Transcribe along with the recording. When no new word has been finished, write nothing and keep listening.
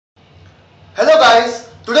Hello guys,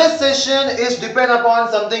 today's session is depend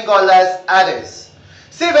upon something called as arrays.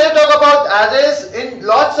 See, when you talk about arrays in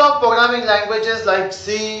lots of programming languages like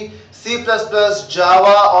C, C++,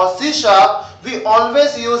 Java or C Sharp, we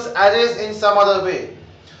always use arrays in some other way.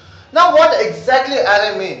 Now what exactly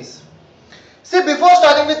array means? See, before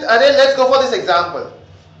starting with array, let's go for this example.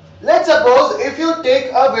 Let's suppose if you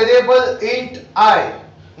take a variable int I.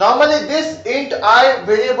 Normally this int I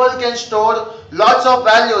variable can store lots of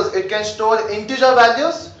values. It can store integer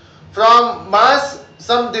values from mass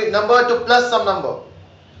some number to plus some number.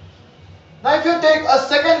 Now if you take a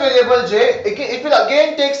second variable j, it will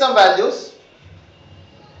again take some values.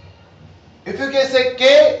 If you can say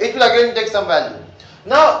k, it will again take some value.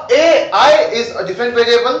 Now I is a different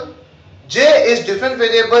variable, j is different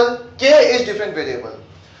variable, k is different variable.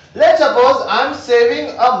 Let's suppose I am saving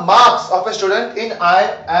a marks of a student in I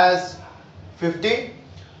as 50.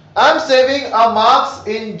 I am saving a marks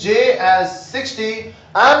in j as 60.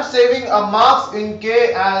 I am saving a marks in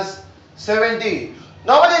k as 70.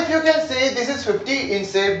 Normally if you can say this is 50 in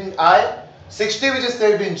saved in I, 60 which is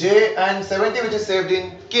saved in j and 70 which is saved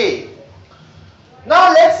in k.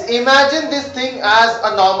 Now let's imagine this thing as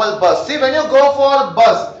a normal bus. See, when you go for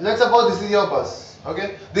bus, let's suppose this is your bus.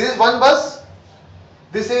 Okay, this is one bus.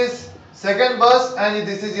 This is second bus and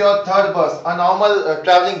this is your third bus, a normal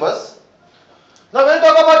traveling bus. Now when you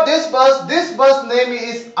talk about this bus name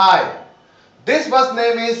is I, this bus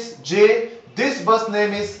name is J, this bus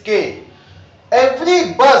name is K.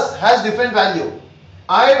 Every bus has different value.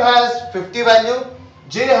 I has 50 value,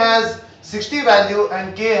 J has 60 value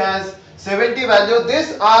and K has 70 value.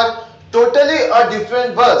 These are totally a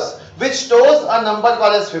different bus which stores a number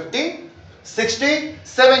called as 50, 60,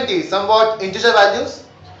 70, somewhat integer values.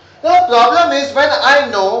 Now the problem is when I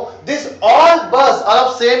know this all bus are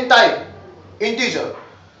of same type, integer.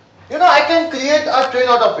 I can create a train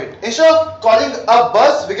out of it. Instead of calling a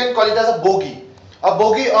bus, we can call it as a bogie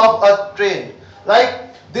of a train.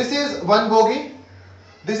 Like this is one bogie,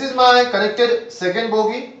 this is my connected second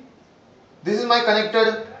bogie, this is my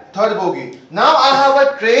connected third bogie. Now I have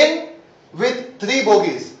a train with three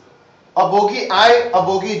bogies. A bogie I, a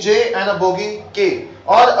bogie J and a bogie K,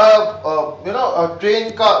 or a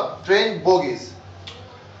train bogies.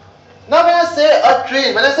 Now when I say a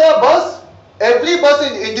train, when I say a bus, every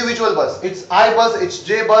bus is individual bus. It's I bus, it's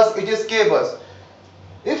J bus, it is K bus.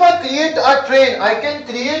 If I create a train, I can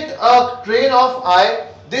create a train of I.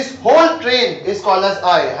 This whole train is called as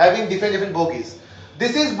I, having different bogies.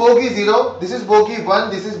 This is bogie 0, this is bogie 1,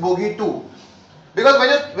 this is bogie 2. Because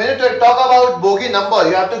when you talk about bogie number,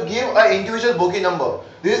 you have to give an individual bogie number.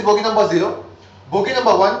 This is bogie number 0, bogie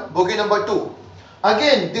number 1, bogie number 2.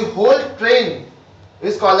 Again, the whole train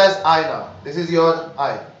is called as I now. This is your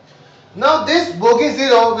I. Now this bogie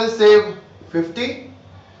 0 will save 50.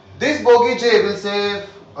 This bogie J will save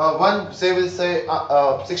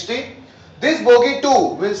 60. This bogie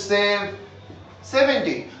 2 will save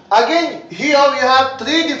 70. Again, here we have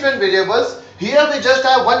three different variables. Here we just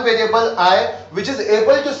have one variable I which is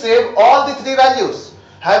able to save all the three values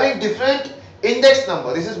having different index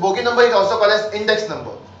number. This is bogie number, is also called as index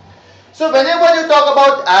number. So whenever you talk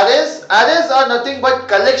about arrays, arrays are nothing but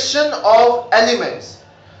collection of elements.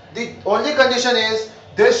 The only condition is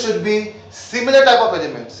there should be similar type of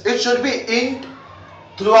elements. It should be int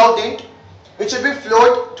throughout int. It should be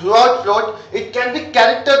float throughout float. It can be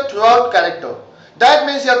character throughout character. That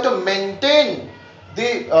means you have to maintain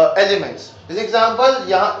the elements. This example,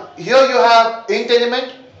 here you have int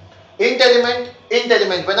element, int element, int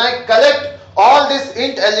element. When I collect all this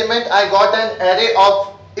int element, I got an array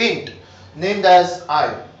of int named as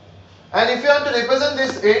I. And if you want to represent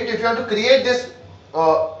this int, if you want to create this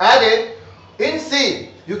array in C,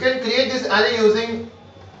 you can create this array using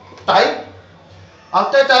type.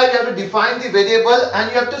 After type, you have to define the variable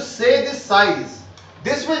and you have to say the size.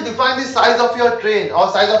 This will define the size of your train or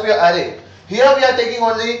size of your array. Here we are taking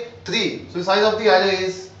only 3. So size of the array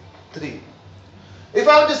is 3. If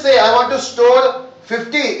I want to say I want to store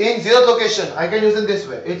 50 in 0th location, I can use it this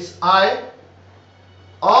way. It's I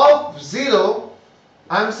of 0,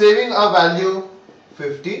 I am saving a value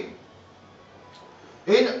 50.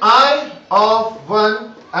 In I of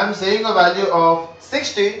 1, I am saving a value of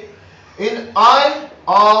 60. In I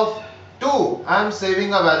of 2, I am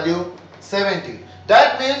saving a value 70.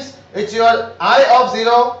 That means it's your I of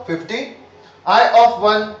 0, 50, I of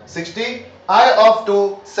 1, 60, I of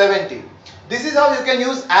 2, 70. This is how you can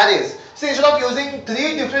use arrays. See, instead of using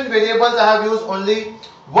three different variables, I have used only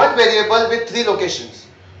one variable with three locations.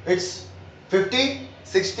 It's 50,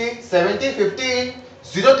 60, 70, 50 in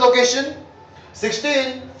 0th location, 60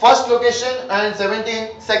 in first location and 70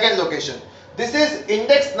 in second location. This is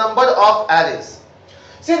index number of arrays.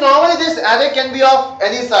 See, normally this array can be of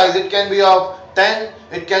any size. It can be of 10,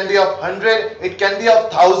 it can be of 100, it can be of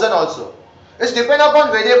 1000 also. It's depend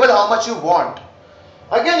upon variable how much you want.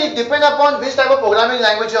 Again, it depends upon which type of programming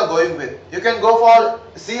language you are going with. You can go for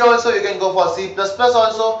C also, you can go for C++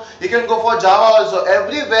 also, you can go for Java also.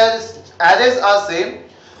 Everywhere arrays are same.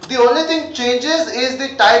 The only thing changes is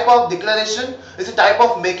the type of declaration, is the type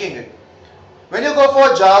of making it. When you go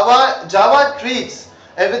for Java, Java treats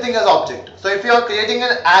everything as object. So if you are creating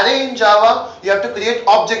an array in Java, you have to create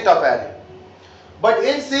object of array. But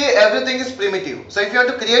in C, everything is primitive. So if you have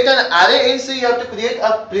to create an array in C, you have to create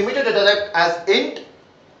a primitive data type as int,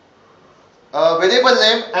 variable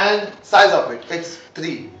name and size of it. It's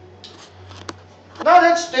 3. Now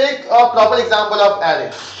let's take a proper example of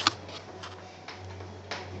array.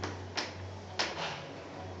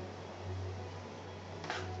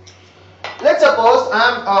 Let's suppose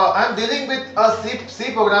I'm dealing with a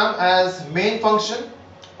C program as main function,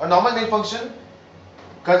 a normal main function,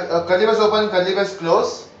 curly brace open, curly brace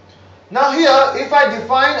close. Now here, if I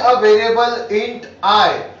define a variable int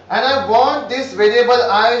I and I want this variable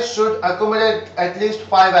I should accumulate at least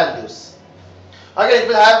 5 values. Again, it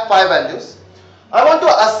will have 5 values. I want to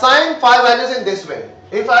assign 5 values in this way.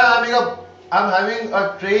 If I'm having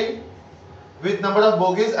a train with number of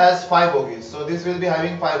bogies as 5 bogies. So this will be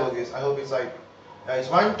having 5 bogies. I hope it's right. It's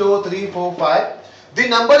 1, 2, 3, 4, 5. The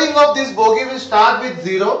numbering of this bogie will start with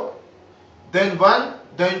 0, then 1,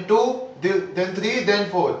 then 2, then 3,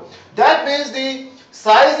 then 4. That means the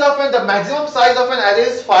maximum size of an array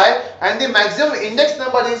is 5 and the maximum index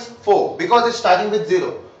number is 4 because it's starting with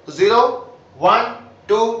 0. So 0, 1,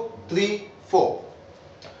 2, 3, 4.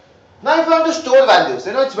 Now if you want to store values,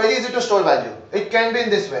 it's very easy to store value. It can be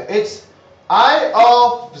in this way. It's I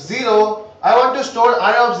of 0, I want to store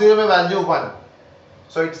I of 0 by value 1.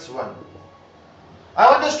 So it's 1. I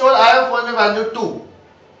want to store I of 1 by value 2.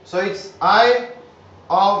 So it's I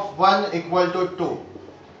of 1 equal to 2.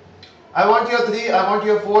 I want here 3, I want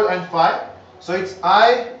here 4 and 5. So it's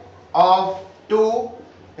I of 2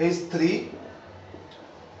 is 3.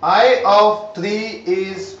 I of 3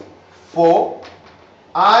 is 4.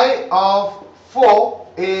 I of 4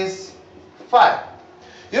 is 5.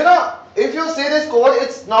 If you see this code,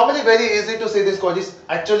 it's normally very easy to see this code. It's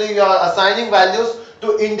actually you are assigning values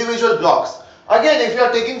to individual blocks. Again, if you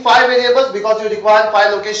are taking 5 variables because you require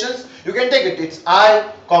 5 locations, you can take it. It's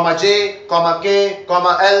I, j, k,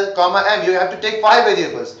 l, m. You have to take 5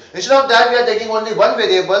 variables. Instead of that, we are taking only 1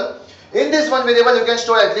 variable. In this 1 variable, you can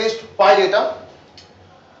store at least 5 data.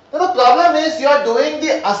 Now the problem is you are doing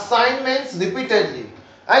the assignments repeatedly.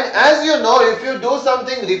 And as you know, if you do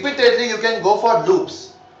something repeatedly, you can go for loops.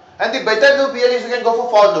 And the better loop here is you can go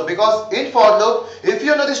for loop, because in for loop, if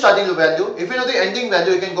you know the starting loop value, if you know the ending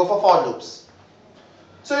value, you can go for loops.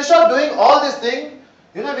 So instead of doing all this thing,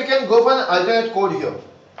 we can go for an alternate code here.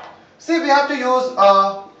 See, we have to use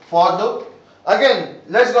a for loop. Again,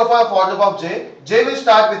 let's go for a for loop of j. J will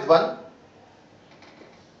start with 1.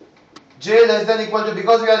 J less than equal to,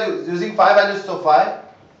 because we are using 5 values, so 5,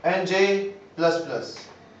 and j plus plus.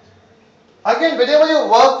 Again, whenever you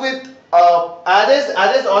work with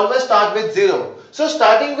arrays always start with 0. So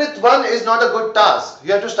starting with 1 is not a good task.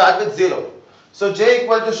 You have to start with 0. So j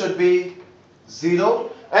equal to should be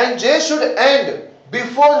 0 and j should end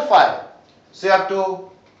before 5. So you have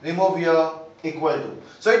to remove your equal to.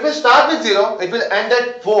 So it will start with 0, it will end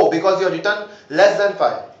at 4 because you have written less than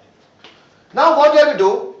 5. Now what you have to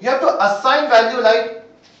do, you have to assign value, like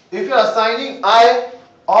if you are assigning I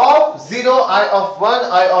of 0, I of 1,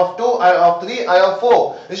 I of 2, I of 3, I of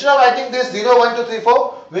 4. Instead of writing this 0, 1, 2, 3,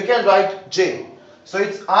 4, we can write j. So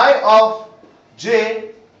it's I of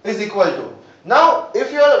j is equal to. Now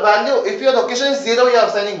if your location is 0, you are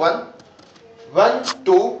assigning 1, 1,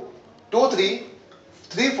 2, 2, 3,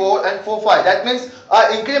 3, 4 and 4, 5. That means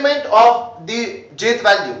increment of the jth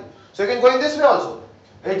value. So you can go in this way also.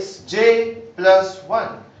 It's j plus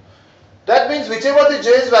 1. That means whichever the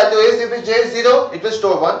j's value is, if j is 0, it will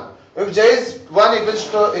store 1. If j is 1, it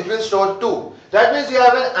will store 2. That means you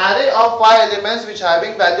have an array of 5 elements which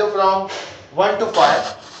having value from 1 to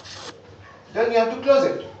 5. Then you have to close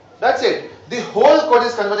it. That's it. The whole code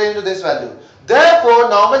is converted into this value. Therefore,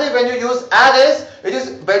 normally when you use arrays, it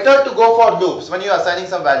is better to go for loops when you are assigning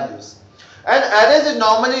some values. And arrays is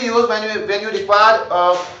normally used when you require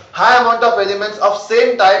a high amount of elements of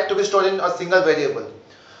same type to be stored in a single variable.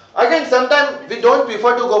 Again, sometimes we don't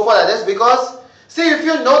prefer to go for arrays because, see, if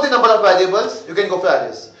you know the number of variables, you can go for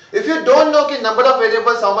arrays. If you don't know the number of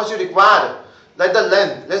variables, how much you require, like the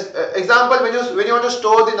length. Example, when you want to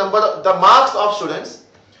store the marks of students,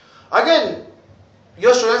 again,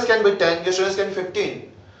 Your students can be 10, your students can be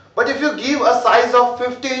 15. But if you give a size of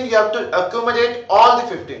 15, you have to accommodate all the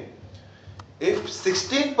 15. If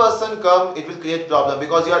 16% come, it will create problem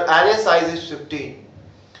because your array size is 15.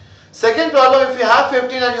 Second problem, if you have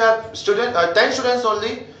 15 and you have 10 students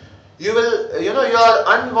only, you will, you are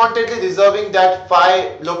unwantedly reserving that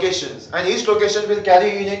 5 locations, and each location will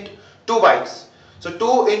carry in it 2 bytes. So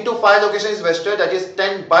 2 into 5 locations is wasted, that is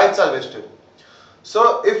 10 bytes are wasted.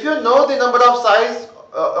 So if you know the number of size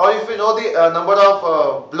or if you know the number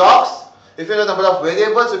of blocks, if you know the number of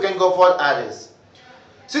variables, you can go for arrays.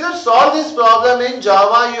 See, to solve this problem in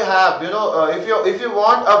Java, you have, if you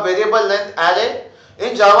want a variable length array,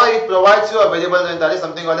 in Java it provides you a variable length array,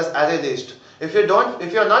 something called as array list. If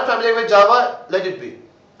you are not familiar with Java, let it be.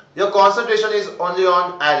 Your concentration is only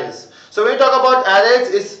on arrays. So when you talk about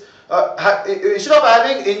arrays, instead of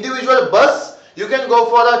having individual bus, you can go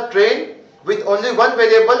for a train with only one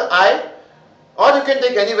variable I, or you can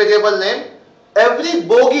take any variable name. Every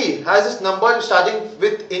bogie has its number starting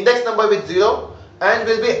with index number with 0 and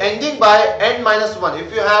will be ending by n minus 1.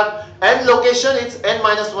 If you have n location, it's n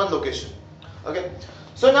minus 1 location. Okay.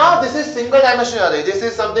 So now this is single dimensional array. This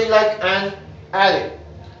is something like an array.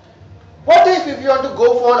 What if you want to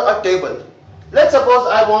go for a table? Let's suppose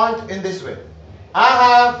I want in this way. I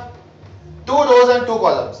have 2 rows and 2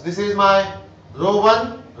 columns. This is my row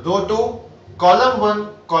 1, row 2, column 1,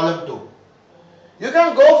 column 2. You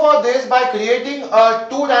can go for this by creating a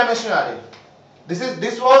 2-dimensional array.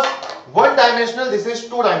 This was 1-dimensional, this is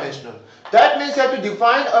 2-dimensional. That means you have to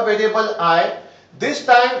define a variable I. This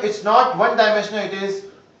time it's not 1-dimensional, it is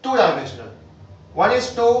 2-dimensional. 1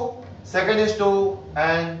 is 2, second is 2,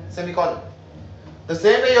 and semicolon. The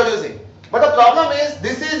same way you are using. But the problem is,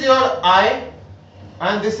 this is your I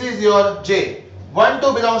and this is your J. 1,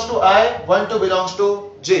 2 belongs to I, 1, 2 belongs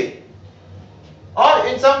to J. Or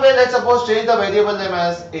in some way, let's suppose change the variable name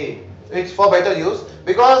as A. It's for better use,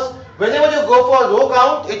 because whenever you go for row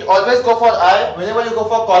count, it always go for I. Whenever you go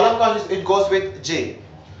for column count, it goes with J.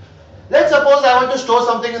 Let's suppose I want to store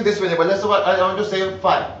something in this variable. Let's suppose I want to save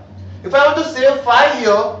 5. If I want to save 5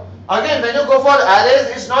 here, again when you go for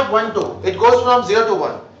arrays, it's not 1, 2. It goes from 0 to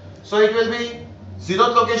 1. So it will be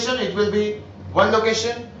 0th location, it will be 1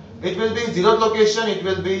 location. It will be 0th location, it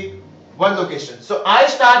will be 1 location. So I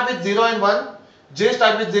start with 0 and 1. J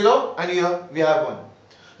start with 0 and here we have 1.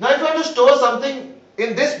 Now if you want to store something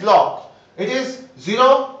in this block, it is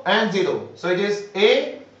 0 and 0. So it is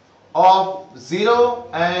A of 0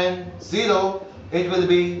 and 0, it will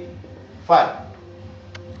be 5.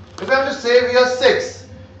 If I want to save here 6,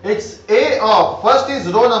 it's A of, first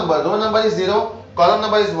is row number is 0, column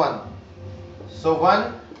number is 1. So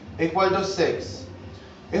 1 equal to 6.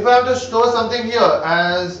 If I have to store something here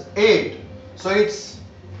as 8, so it's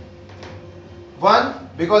 1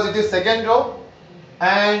 because it is second row,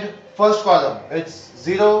 and first column, it's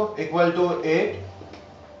 0 equal to 8.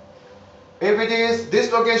 If it is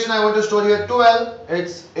this location, I want to store here 12,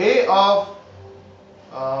 it's A of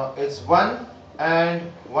it's 1 and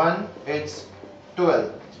 1, it's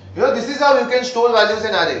 12. This is how you can store values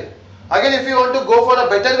in array. Again, if you want to go for a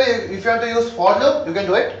better way, if you want to use for loop, you can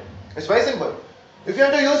do it. It's very simple. If you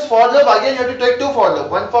want to use for loop, again you have to take 2 for loop.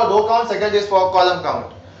 One for row count, second is for column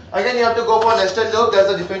count. Again you have to go for nested loop, that's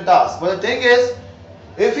a different task. But the thing is,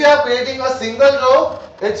 if you are creating a single row,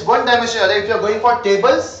 it's 1-dimensional array. If you are going for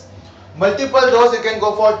tables, multiple rows, you can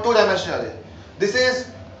go for 2-dimensional array. This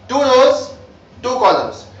is 2 rows, 2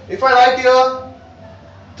 columns. If I write here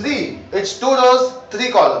 3, it's 2 rows,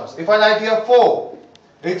 3 columns. If I write here 4,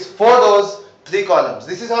 it's 4 rows, 3 columns.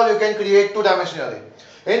 This is how you can create 2-dimensional array.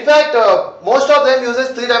 In fact, most of them uses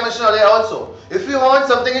 3-dimensional array also. If you want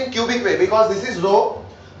something in cubic way, because this is row,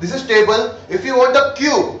 this is table. If you want a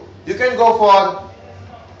cube, you can go for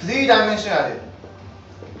 3-dimensional array.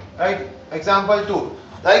 Right? Example 2.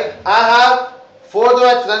 Like I have 4 row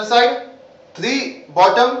at front side, 3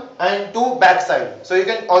 bottom and 2 back side. So you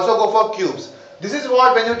can also go for cubes. This is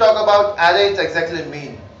what when you talk about array, it's exactly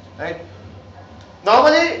mean. Right?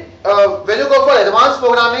 Normally, when you go for advanced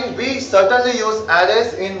programming, we certainly use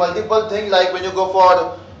arrays in multiple things. Like when you go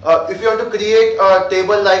for, if you want to create a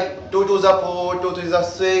table like 2 2s are 4, 2 3s are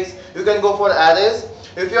 6, you can go for arrays.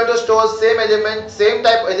 If you want to store same element, same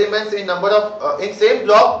type elements in number of in same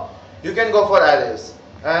block, you can go for arrays.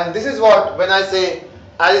 And this is what when I say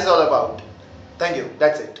arrays all about. Thank you.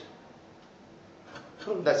 That's it.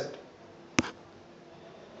 That's it.